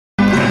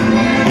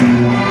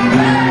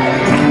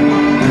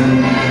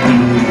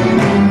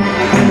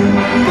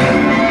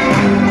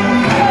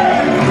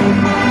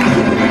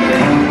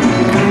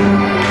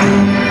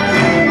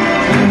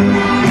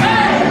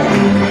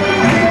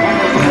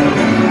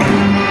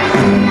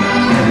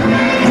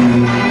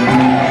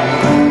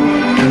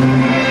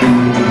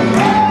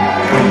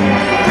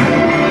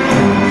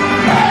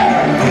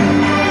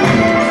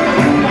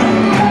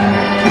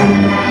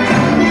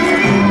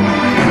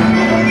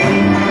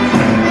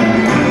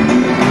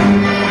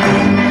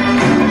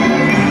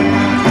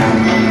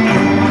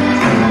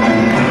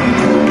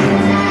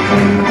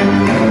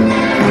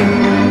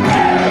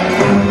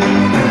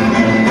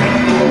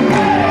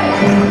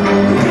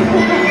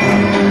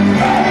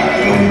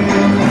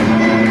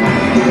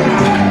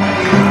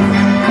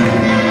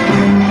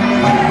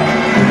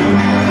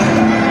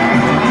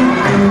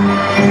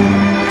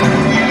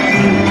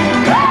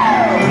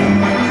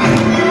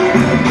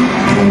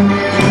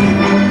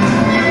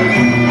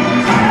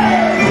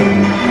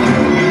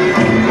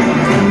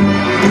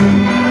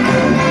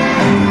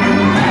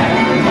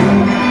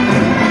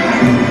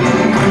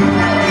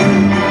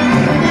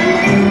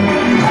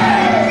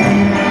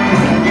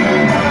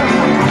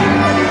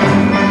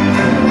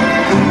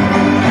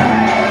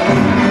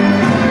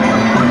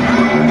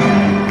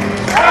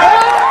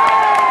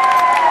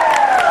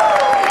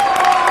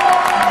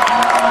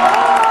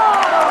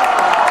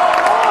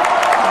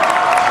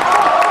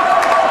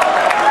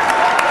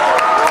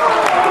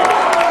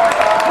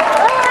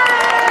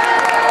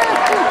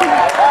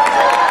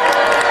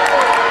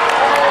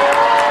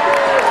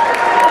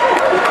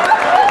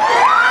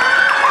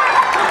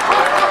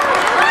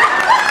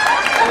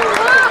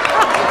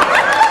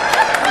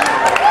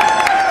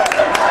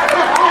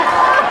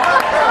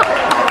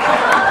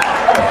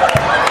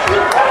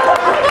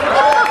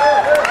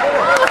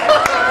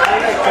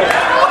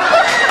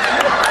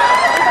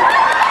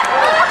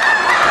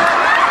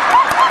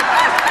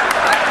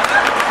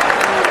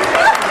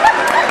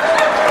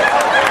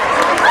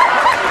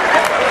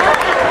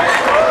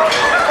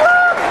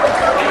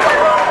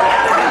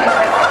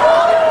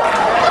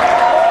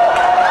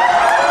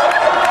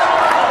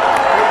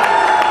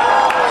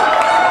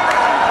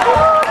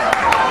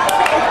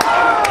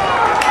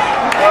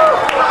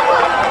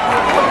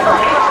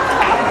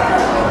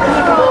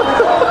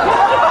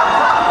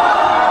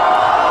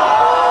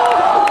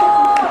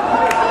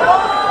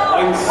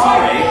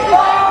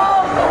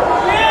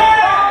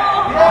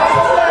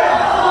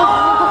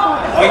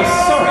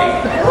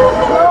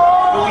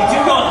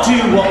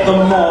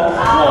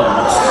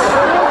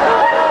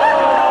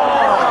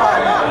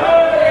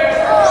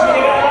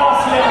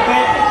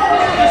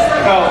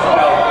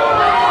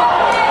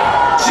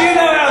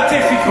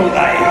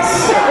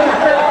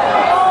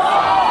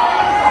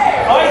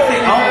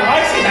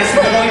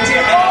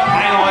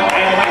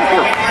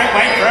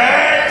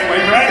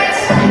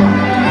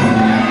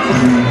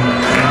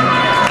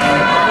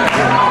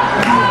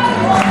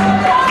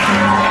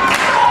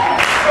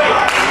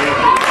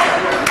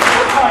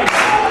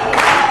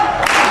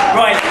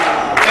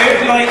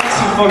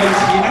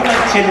volunteer, you know,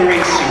 like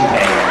Generation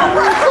Day.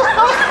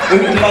 Who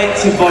would like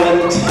to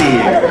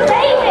volunteer?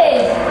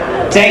 David!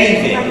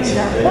 David?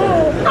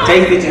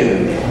 David who?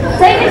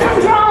 David from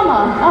drama.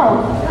 Oh.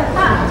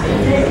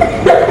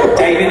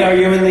 David, are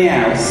you in the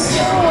house?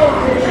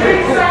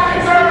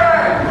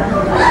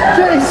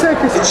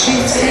 The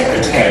Chief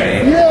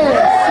Secretary? Yes!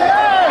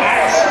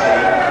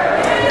 Actually,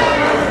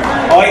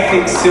 I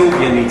think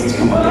Sylvia needs to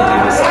come up and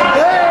do this.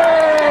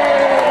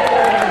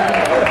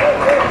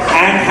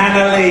 And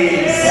Hannah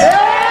Lees.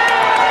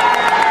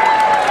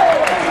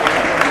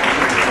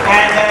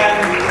 And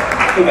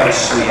who else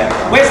should we have?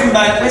 Where's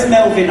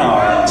Melvin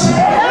Arndt?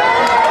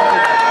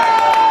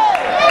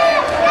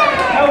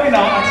 Melvin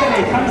Arndt, I tell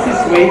you, he comes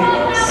this week,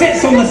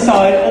 sits on the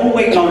side all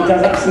week long,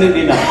 does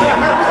absolutely nothing.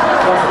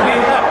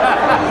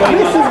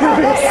 This is going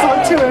to be a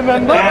sight to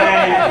remember.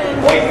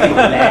 Waiting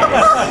Les.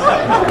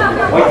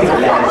 Waiting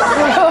Les.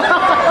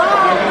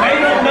 You may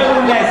not know who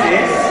Les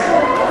is.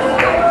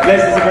 Les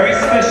is a very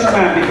special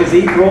man because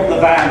he brought the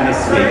van this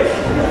week,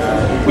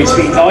 which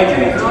means I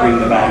didn't have to bring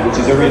the van, which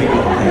is a really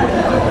good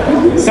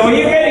thing. So are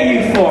you ready,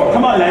 you four?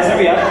 Come on, Les,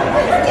 hurry up.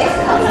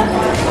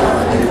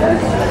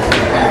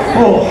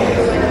 Oh,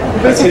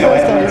 I tell you, I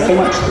have so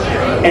much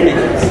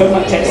energy, so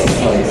much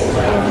exercise.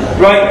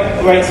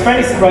 Right, it's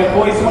fairly right,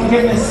 boys. Want to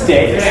give them a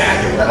stick?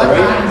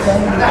 Right.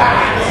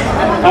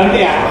 And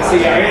the hat. So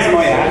yeah, here's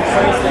my hat.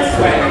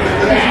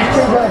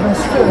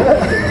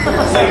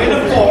 So you're in a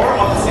four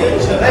opposite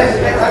each other.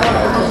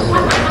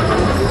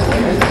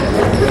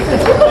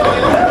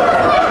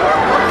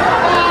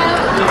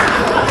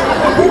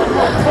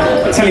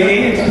 I tell you, you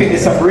need to pick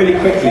this up really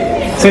quickly.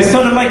 So it's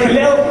sort of like a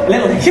little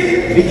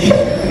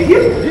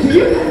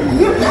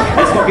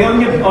it's got to be on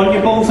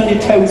your balls, on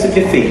your toes of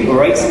your feet,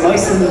 alright? So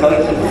nice and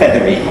light and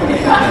feathery.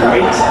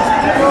 Right?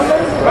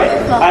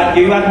 Right?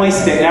 You have my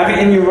stick, have it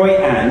in your right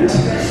hand.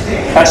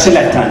 That's your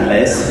left hand,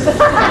 Liz.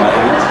 Right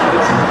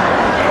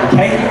hand.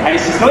 Okay? And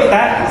it's just like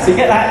that. So you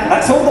get that.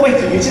 That's all the way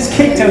through. You just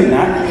keep doing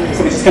that.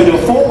 So we're just going to do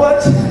a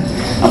forward,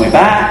 and we're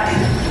back,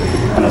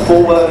 and a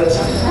forward,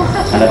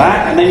 and a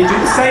back, and then you do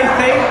the same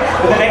thing,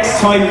 but the next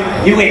time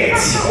you hit.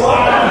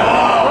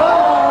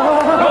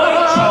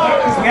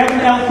 We haven't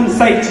health and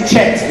safety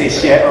checked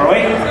this yet,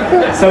 alright?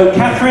 So,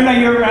 Catherine, are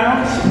you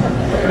around?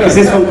 Because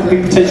this one could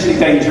be potentially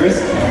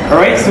dangerous.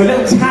 Alright, so a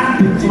little tap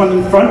to one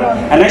in front,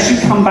 and as you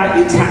come back,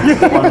 you tap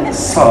to one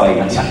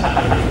side.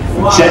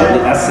 Gently,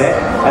 that's it.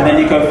 And then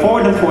you go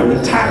forward, and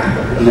tap,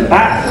 and then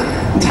back,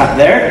 and tap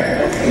there.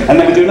 And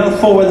then we do another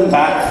forward and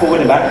back,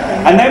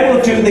 and then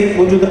we'll do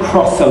the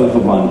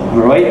crossover one,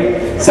 alright?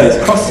 So it's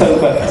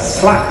crossover,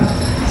 slap, to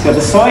the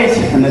other side,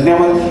 and then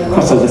we'll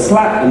crossover,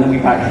 slap, and then we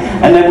back.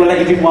 And then we'll let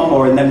you do one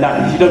more, and then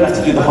you don't have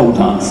to do the whole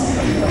dance,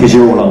 because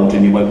you're all old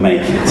and you won't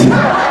make it.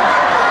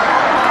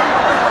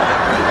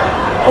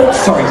 Oh,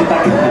 sorry, did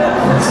that get that?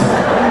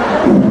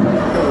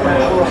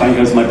 There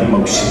goes my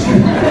promotion.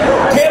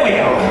 Here we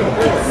go.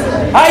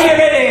 Are you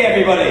ready,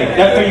 everybody?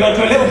 Now, you're going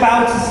to do a little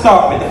bow to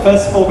start with. The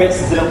first 4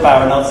 bits is a little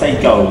bow, and I'll say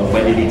go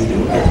when you need to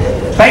do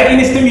it. Thank you,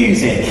 Mr.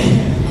 Music.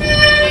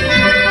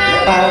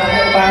 Bow,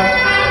 bow.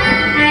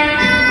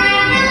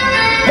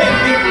 Hit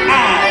me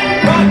and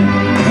 1,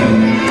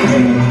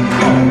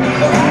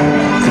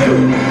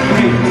 2,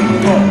 3,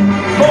 4.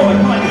 Forward,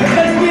 come on.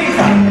 Let's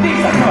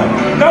these up, come on.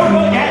 No,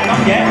 not yet,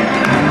 not yet.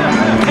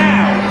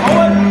 Now,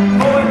 forward,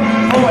 forward,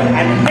 forward,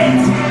 and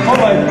hit.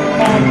 Forward,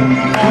 forward,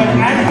 forward,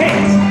 and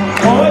hit.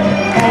 Forward,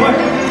 forward,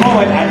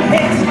 forward, and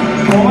hit.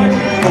 Forward,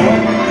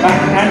 forward,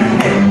 back, and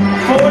hit.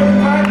 Forward,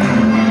 back.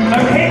 No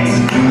hit.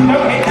 No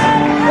hit.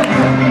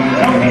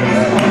 No hit.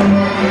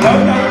 No,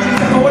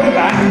 just forward and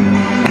back.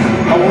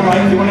 Oh, all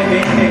right, you want to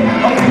hit.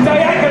 Okay,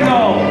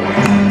 diagonal.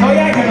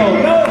 Diagonal.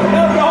 No,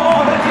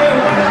 that's you.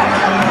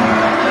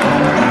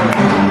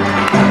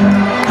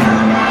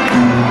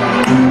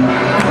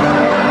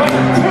 Right,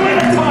 2 at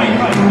a time.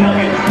 Right,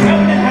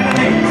 Melvin and Hannah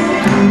Lees.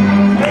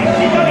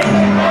 Keep going.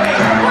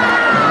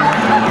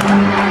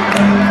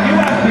 You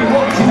have been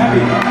watching, have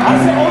you?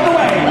 That's it, all the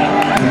way.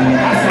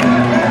 That's it.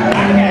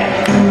 And again.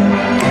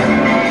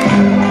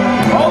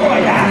 All the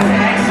way, that's it,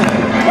 excellent.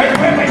 Wait.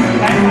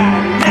 And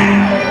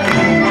now.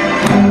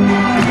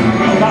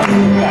 Oh, that's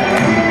good.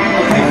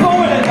 Okay,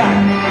 forward and back.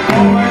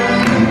 Forward.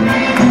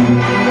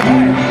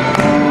 Right.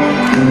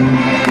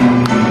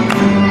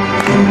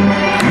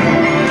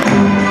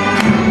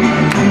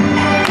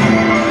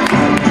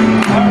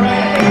 All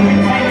right, I think we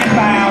can take a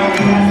bow.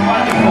 That's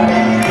wonderful.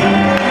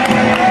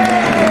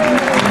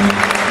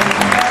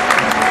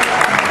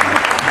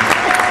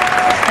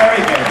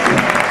 Very good.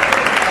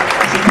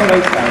 It's a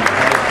close down.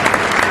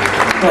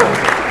 Cool.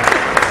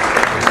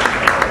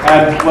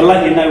 We'll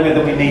let you know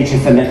whether we need you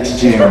for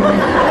next year.